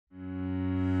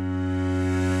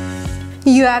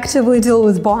You actively deal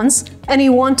with bonds and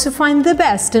you want to find the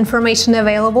best information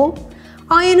available?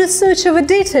 Are you in a search of a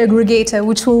data aggregator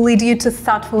which will lead you to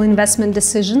thoughtful investment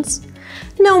decisions?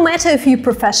 No matter if you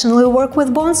professionally work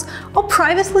with bonds or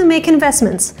privately make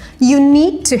investments, you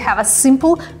need to have a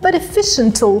simple but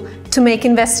efficient tool to make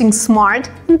investing smart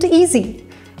and easy.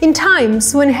 In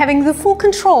times when having the full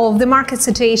control of the market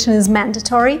situation is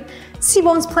mandatory,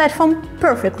 Cbonds Platform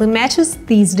perfectly matches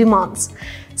these demands.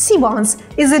 Cbonds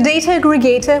is a data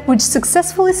aggregator which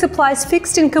successfully supplies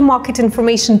fixed income market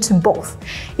information to both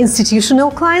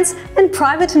institutional clients and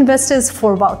private investors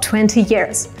for about 20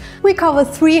 years. We cover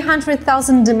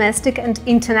 300,000 domestic and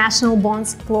international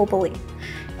bonds globally.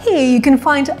 Here you can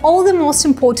find all the most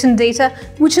important data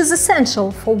which is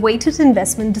essential for weighted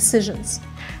investment decisions.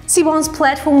 Cbonds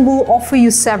Platform will offer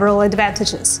you several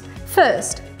advantages.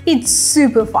 First, it's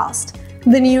super fast.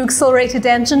 The new accelerated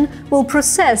engine will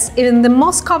process even the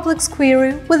most complex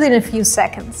query within a few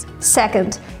seconds.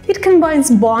 Second, it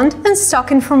combines bond and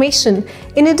stock information.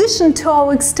 In addition to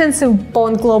our extensive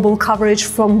bond global coverage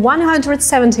from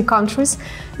 170 countries,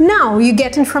 now you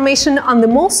get information on the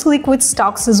most liquid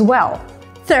stocks as well.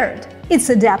 Third,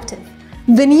 it's adaptive.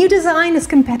 The new design is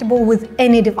compatible with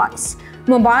any device: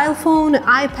 mobile phone,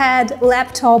 iPad,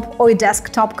 laptop or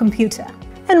desktop computer.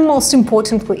 And most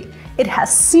importantly, it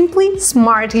has simply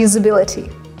smart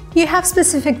usability. You have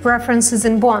specific preferences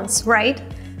in bonds, right?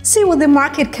 See what the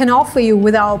market can offer you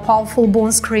with our powerful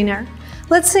bond screener.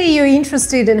 Let's say you're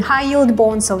interested in high-yield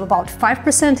bonds of about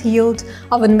 5% yield,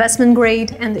 of investment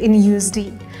grade and in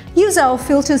USD. Use our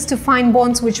filters to find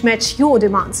bonds which match your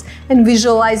demands and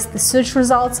visualize the search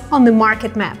results on the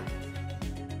market map.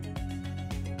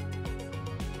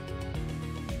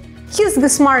 Use the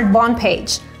Smart Bond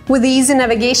page. With the easy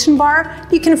navigation bar,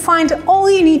 you can find all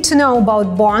you need to know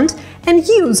about bond and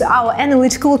use our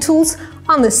analytical tools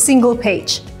on the single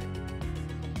page.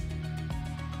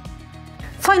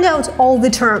 Find out all the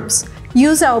terms.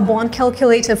 Use our bond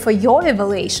calculator for your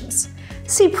evaluations.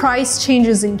 See price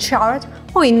changes in chart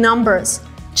or in numbers.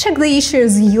 Check the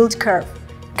issuer's yield curve.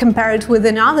 Compare it with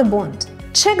another bond.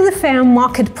 Check the fair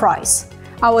market price.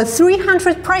 Our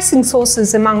 300 pricing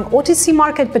sources among OTC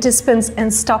market participants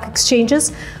and stock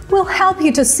exchanges will help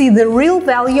you to see the real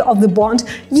value of the bond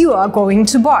you are going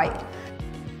to buy.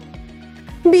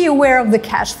 Be aware of the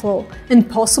cash flow and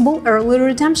possible early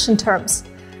redemption terms.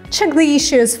 Check the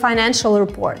issuer's financial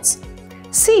reports.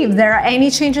 See if there are any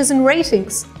changes in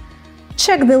ratings.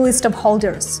 Check the list of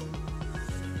holders.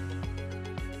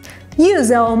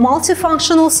 Use our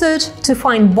multifunctional search to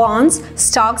find bonds,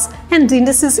 stocks and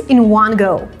indices in one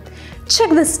go. Check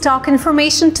the stock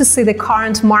information to see the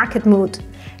current market mood.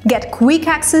 Get quick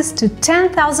access to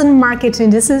 10,000 market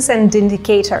indices and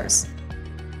indicators.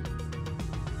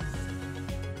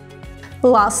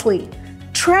 Lastly,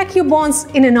 track your bonds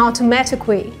in an automatic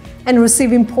way and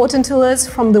receive important alerts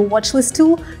from the watchlist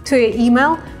tool to your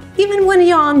email even when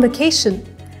you're on vacation.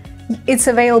 It's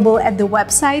available at the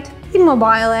website, in mobile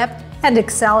app and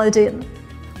Excel add-in.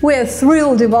 We're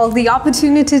thrilled about the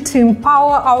opportunity to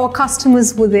empower our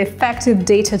customers with the effective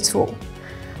data tool.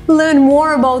 Learn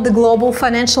more about the global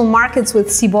financial markets with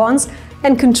Cbonds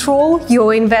and control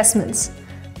your investments.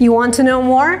 You want to know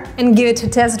more and give it a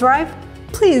test drive?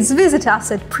 Please visit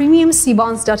us at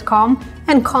premiumcbonds.com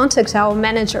and contact our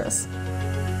managers.